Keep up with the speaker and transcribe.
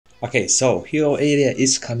Okay, so Hero Area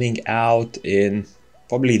is coming out in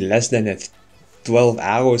probably less than 12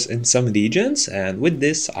 hours in some regions, and with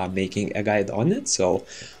this I'm making a guide on it. So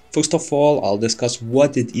first of all, I'll discuss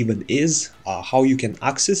what it even is, how you can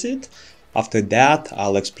access it. After that,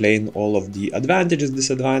 I'll explain all of the advantages,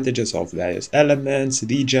 disadvantages of various elements,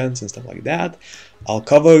 regions, and stuff like that. I'll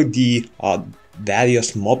cover the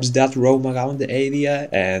various mobs that roam around the area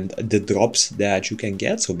and the drops that you can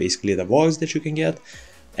get, so basically the rewards that you can get.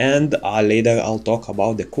 And later I'll talk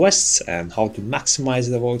about the quests and how to maximize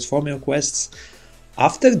the rewards from your quests.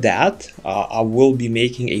 After that, I will be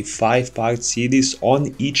making a 5-part series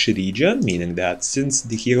on each region, meaning that since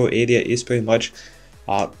the hero area is pretty much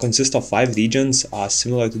consists of 5 regions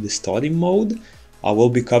similar to the story mode, I will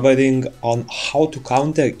be covering on how to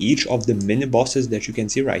counter each of the mini bosses that you can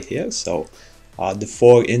see right here. So the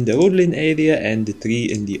 4 in the Rudlin area and the 3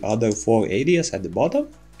 in the other 4 areas at the bottom.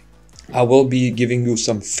 I will be giving you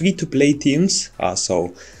some free-to-play teams,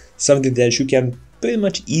 so something that you can pretty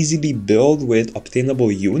much easily build with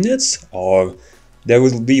obtainable units, or there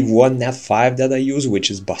will be one Nat 5 that I use,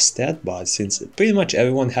 which is Bastet, but since pretty much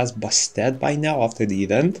everyone has Bastet by now after the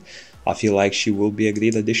event, I feel like she will be a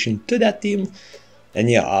great addition to that team. And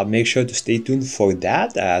yeah, make sure to stay tuned for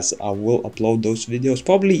that, as I will upload those videos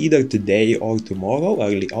probably either today or tomorrow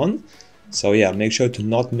early on. So yeah, make sure to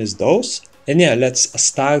not miss those. And yeah, let's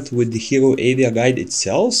start with the hero area guide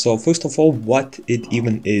itself. So first of all, what it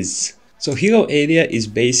even is. So hero area is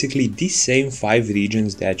basically the same 5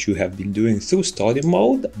 regions that you have been doing through story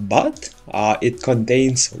mode, but it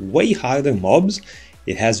contains way harder mobs.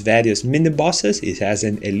 It has various mini bosses. It has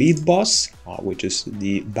an elite boss, which is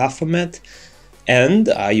the Baphomet. And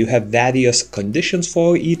you have various conditions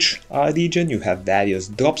for each region. You have various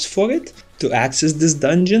drops for it. To access this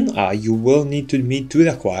dungeon, you will need to meet 2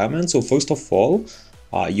 requirements. So first of all,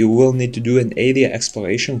 you will need to do an area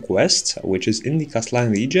exploration quest, which is in the Castellan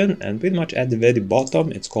region, and pretty much at the very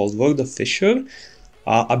bottom, it's called World of Fisher.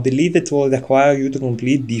 I believe it will require you to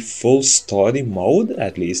complete the full story mode,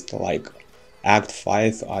 at least like Act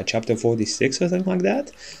 5, Chapter 46 or something like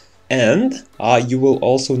that. And you will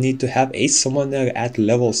also need to have a summoner at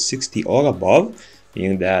level 60 or above,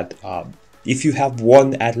 meaning that if you have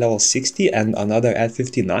one at level 60 and another at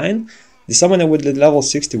 59, the summoner with the level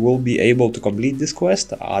 60 will be able to complete this quest.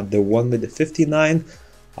 The one with the 59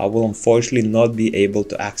 will unfortunately not be able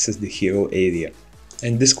to access the hero area.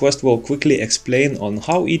 And this quest will quickly explain on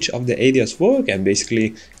how each of the areas work, and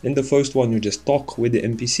basically in the first one you just talk with the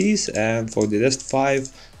NPCs, and for the rest 5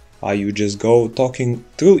 you just go talking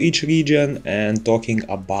through each region and talking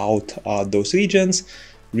about those regions.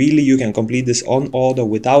 Really, you can complete this on order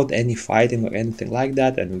without any fighting or anything like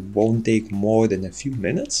that, and it won't take more than a few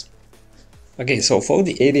minutes. Okay, so for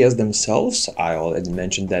the areas themselves, I already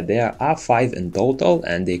mentioned that there are 5 in total,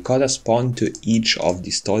 and they correspond to each of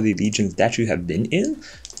the story regions that you have been in.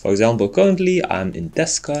 For example, currently I'm in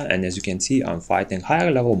Tesca, and as you can see, I'm fighting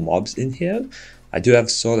higher level mobs in here. I do have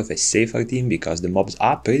sort of a safer team because the mobs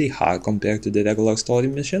are pretty hard compared to the regular story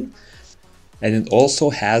mission. And it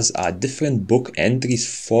also has different book entries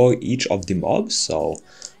for each of the mobs. So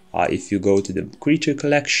if you go to the creature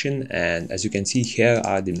collection, and as you can see, here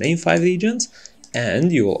are the main 5 regions,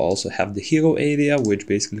 and you will also have the hero area, which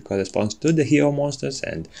basically corresponds to the hero monsters,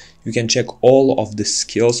 and you can check all of the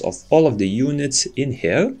skills of all of the units in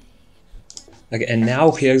here. Okay, and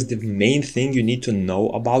now here's the main thing you need to know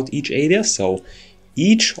about each area. So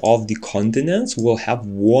each of the continents will have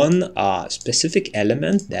one specific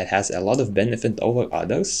element that has a lot of benefit over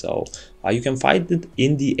others. So you can find it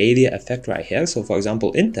in the area effect right here. So for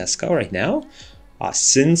example, in Tesca right now,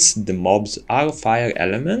 since the mobs are fire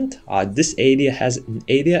element, this area has an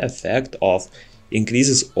area effect of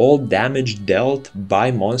increases all damage dealt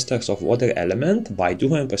by monsters of water element by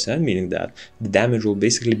 200%, meaning that the damage will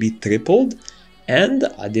basically be tripled. And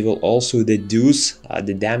they will also reduce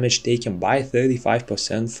the damage taken by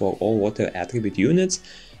 35% for all water attribute units.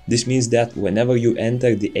 This means that whenever you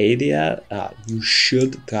enter the area, you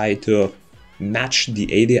should try to match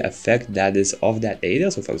the area effect that is of that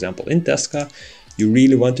area. So for example, in Tesca, you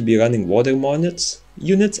really want to be running water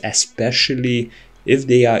units, especially if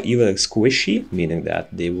they are either squishy, meaning that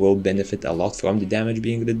they will benefit a lot from the damage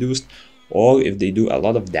being reduced, or if they do a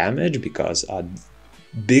lot of damage, because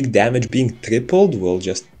big damage being tripled will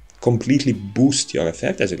just completely boost your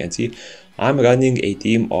effect. As you can see, I'm running a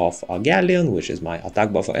team of Galleon, which is my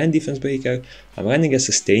attack buffer and defense breaker. I'm running a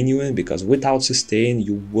sustain unit because without sustain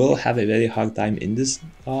you will have a very hard time in this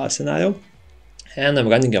scenario. And I'm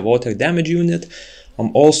running a water damage unit.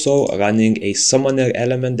 I'm also running a summoner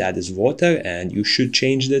element that is water, and you should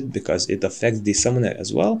change it because it affects the summoner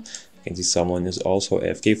as well. You can see someone is also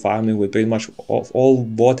AFK farming with pretty much all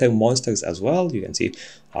water monsters as well. You can see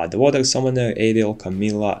the water summoner, Ariel,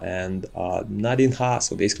 Camilla, and Nadinha.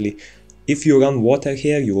 So basically, if you run water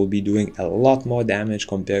here, you will be doing a lot more damage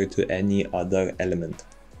compared to any other element.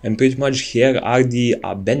 And pretty much here are the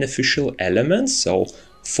beneficial elements. So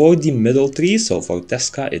for the middle three, so for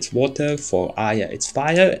Tesca it's water, for Aya it's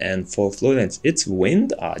fire, and for Florence it's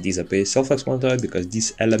wind. These are pretty self-explanatory because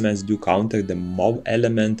these elements do counter the mob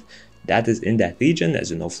element that is in that region.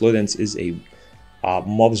 As you know, Florence is a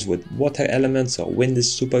mobs with water elements, so wind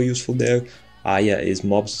is super useful there. Aya is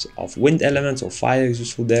mobs of wind elements, so fire is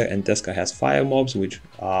useful there, and Tesca has fire mobs, which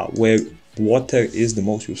where water is the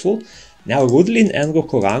most useful. Now Rudlin and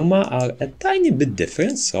Rokorangma are a tiny bit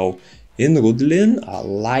different. So in Rudlin,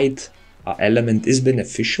 light element is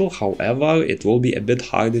beneficial. However, it will be a bit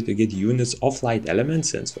harder to get units of light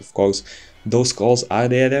elements, since of course those scrolls are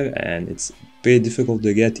there and it's pretty difficult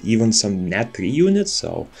to get even some nat 3 units.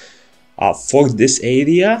 So for this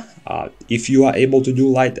area, if you are able to do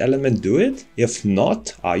light element, do it. If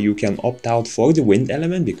not, you can opt out for the wind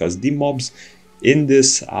element, because the mobs in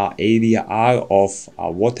this area are of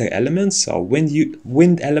water elements. So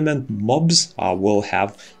wind element mobs will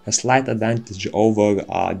have a slight advantage over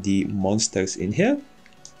the monsters in here.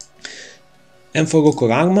 And for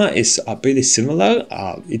Rokorangma is pretty similar.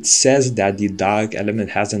 It says that the dark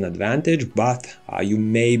element has an advantage, but you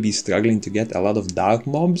may be struggling to get a lot of dark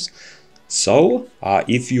mobs. So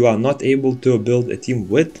if you are not able to build a team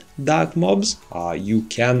with dark mobs, you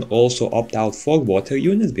can also opt out for water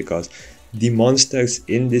units, because the monsters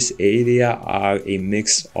in this area are a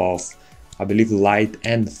mix of, I believe, light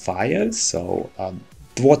and fire. So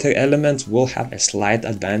water elements will have a slight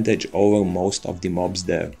advantage over most of the mobs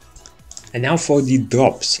there. And now for the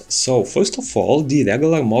drops. So first of all, the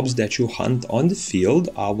regular mobs that you hunt on the field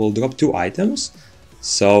will drop 2 items.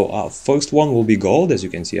 So first one will be gold. As you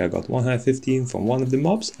can see, I got 115 from one of the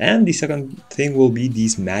mobs. And the second thing will be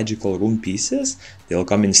these magical rune pieces. They'll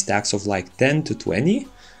come in stacks of like 10 to 20.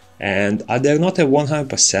 And they're not a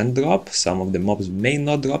 100% drop. Some of the mobs may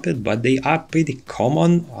not drop it, but they are pretty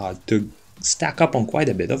common to stack up on quite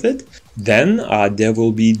a bit of it. Then there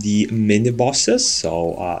will be the mini bosses.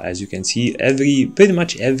 So as you can see, pretty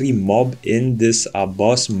much every mob in this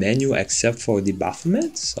boss menu except for the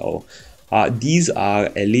Baphomet. So these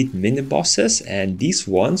are elite mini bosses, and these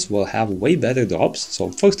ones will have way better drops.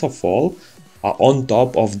 So first of all, on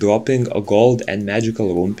top of dropping a gold and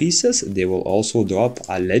magical rune pieces, they will also drop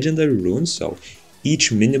a legendary runes. So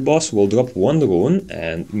each mini boss will drop 1 rune,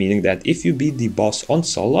 and meaning that if you beat the boss on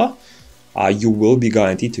solo, you will be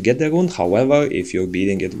guaranteed to get the rune. However, if you're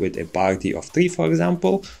beating it with a party of 3, for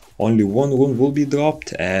example, only 1 rune will be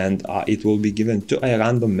dropped, and it will be given to a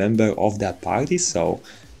random member of that party. So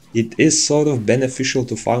it is sort of beneficial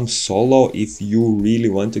to farm solo if you really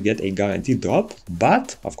want to get a guaranteed drop,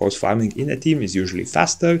 but of course farming in a team is usually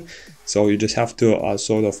faster, so you just have to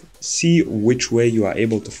sort of see which way you are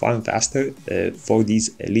able to farm faster for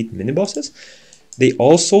these elite mini bosses. They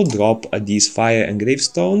also drop these fire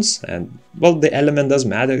engravestones, and well, the element does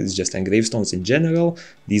matter, it's just engravestones in general.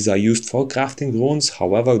 These are used for crafting runes.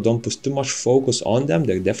 However, don't put too much focus on them.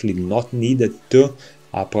 They're definitely not needed to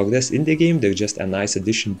progress in the game. They're just a nice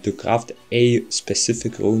addition to craft a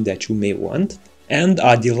specific rune that you may want. And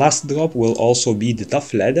the last drop will also be the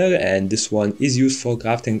tough leather, and this one is used for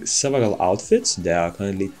crafting several outfits. There are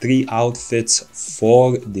currently 3 outfits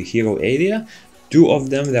for the hero area. 2 of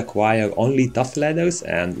them require only tough leathers,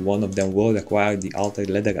 and 1 of them will require the altered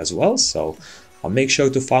leather as well. So I'll make sure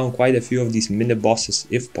to farm quite a few of these mini bosses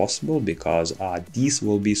if possible, because these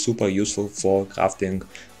will be super useful for crafting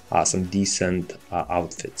some decent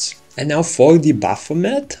outfits. And now for the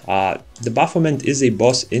Baphomet. The Baphomet is a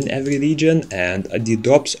boss in every region, and the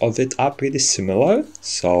drops of it are pretty similar.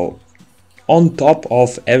 So on top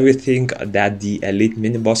of everything that the elite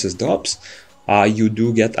mini bosses drops, you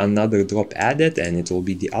do get another drop added, and it will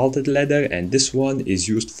be the altered leather, and this one is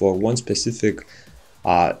used for one specific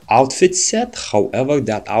outfit set. However,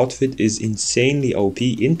 that outfit is insanely OP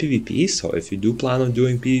in PvP, so if you do plan on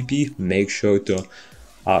doing PvP, make sure to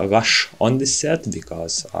rush on this set,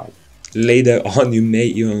 because later on you may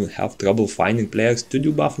even have trouble finding players to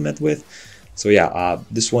do Baphomet with. So yeah,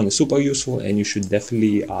 this one is super useful, and you should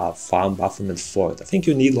definitely farm Baphomet for it. I think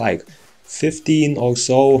you need like 15 or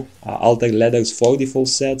so altered leathers for the full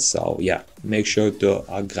set, so yeah, make sure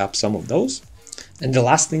to grab some of those. And the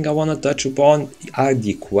last thing I want to touch upon are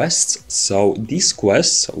the quests. So these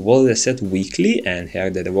quests will reset weekly, and here are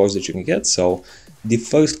the rewards that you can get. So the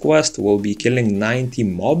first quest will be killing 90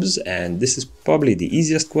 mobs, and this is probably the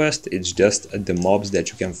easiest quest. It's just the mobs that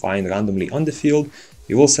you can find randomly on the field.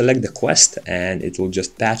 you will select the quest and it will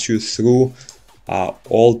just patch you through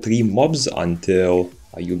all 3 mobs until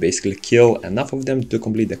you basically kill enough of them to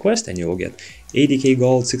complete the quest, and you will get 80k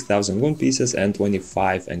gold, 6000 rune pieces, and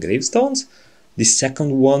 25 engraved stones. The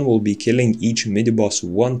second one will be killing each mini boss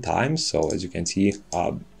 1 time, so as you can see,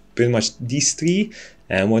 pretty much these 3,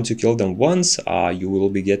 and once you kill them once, you will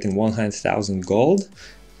be getting 100,000 gold.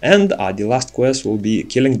 And the last quest will be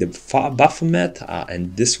killing the Baphomet,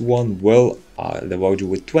 and this one will reward you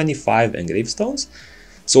with 25 engraved stones.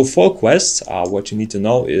 So 4 quests, what you need to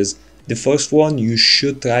know is the first one you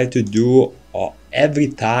should try to do every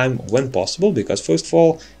time when possible, because first of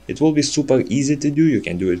all, it will be super easy to do. You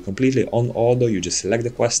can do it completely on order. You just select the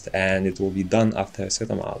quest and it will be done after a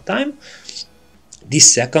certain amount of time. The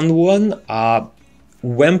second one,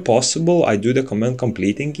 when possible, I do recommend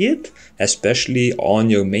completing it, especially on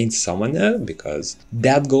your main summoner, because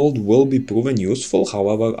that gold will be proven useful.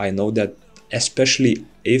 However, I know that especially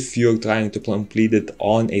if you're trying to complete it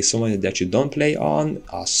on a summoner that you don't play on,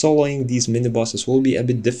 soloing these mini bosses will be a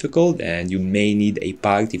bit difficult and you may need a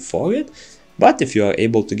party for it. But if you are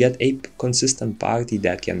able to get a consistent party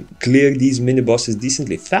that can clear these mini bosses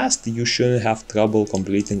decently fast, you shouldn't have trouble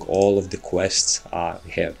completing all of the quests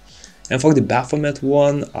here. And for the Baphomet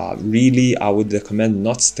one, really I would recommend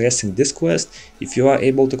not stressing this quest. If you are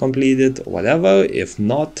able to complete it, whatever. If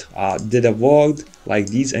not, the reward, like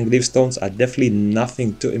these engraved stones, are definitely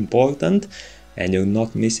nothing too important, and you're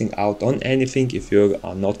not missing out on anything if you're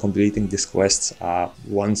not completing these quests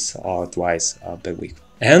once or twice per week.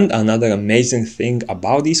 And another amazing thing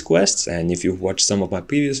about these quests, and if you've watched some of my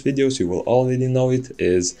previous videos, you will already know it,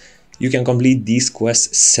 is you can complete these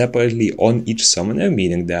quests separately on each summoner,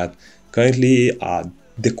 meaning that currently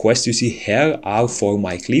the quests you see here are for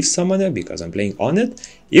my Cleave summoner because I'm playing on it.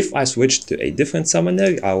 If I switch to a different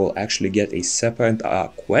summoner, I will actually get a separate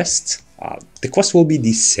quest. The quest will be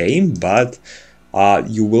the same, but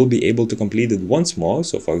you will be able to complete it once more.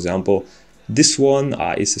 So for example, this one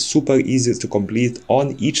is super easy to complete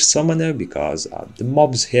on each summoner because the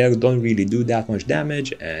mobs here don't really do that much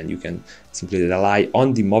damage, and you can simply rely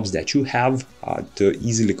on the mobs that you have to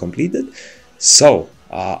easily complete it. So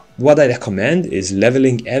what I recommend is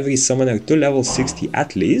leveling every summoner to level 60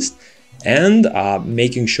 at least, and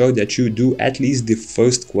making sure that you do at least the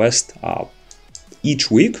first quest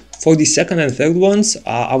each week. For the second and third ones,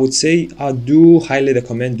 I would say I do highly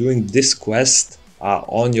recommend doing this quest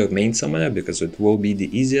on your main summoner because it will be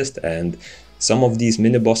the easiest, and some of these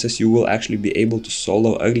mini bosses you will actually be able to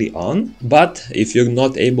solo early on. But if you're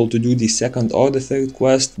not able to do the second or the third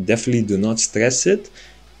quest, definitely do not stress it.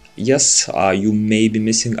 Yes, you may be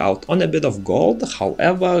missing out on a bit of gold,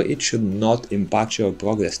 however, it should not impact your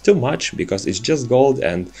progress too much because it's just gold,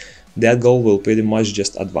 and that gold will pretty much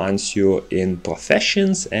just advance you in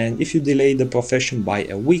professions, and if you delay the profession by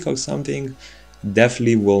a week or something,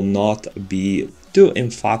 definitely will not be too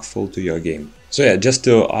impactful to your game. So yeah, just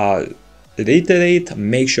to reiterate,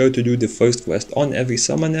 make sure to do the first quest on every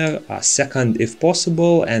summoner, second if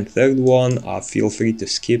possible, and third one feel free to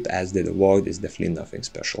skip as the reward is definitely nothing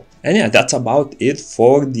special. And yeah, that's about it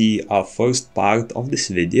for the first part of this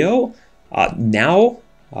video. Now,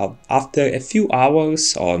 after a few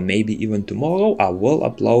hours or maybe even tomorrow, I will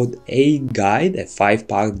upload a guide, a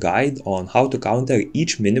 5-part guide on how to counter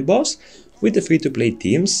each mini boss with the free-to-play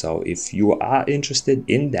teams. So if you are interested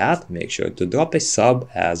in that, make sure to drop a sub,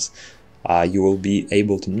 as you will be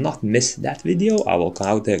able to not miss that video. I will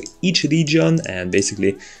counter each region and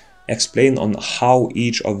basically explain on how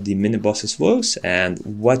each of the mini bosses works and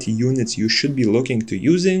what units you should be looking to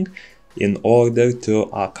using in order to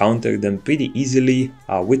counter them pretty easily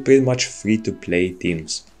with pretty much free-to-play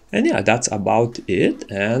teams. And yeah, that's about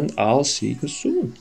it, and I'll see you soon.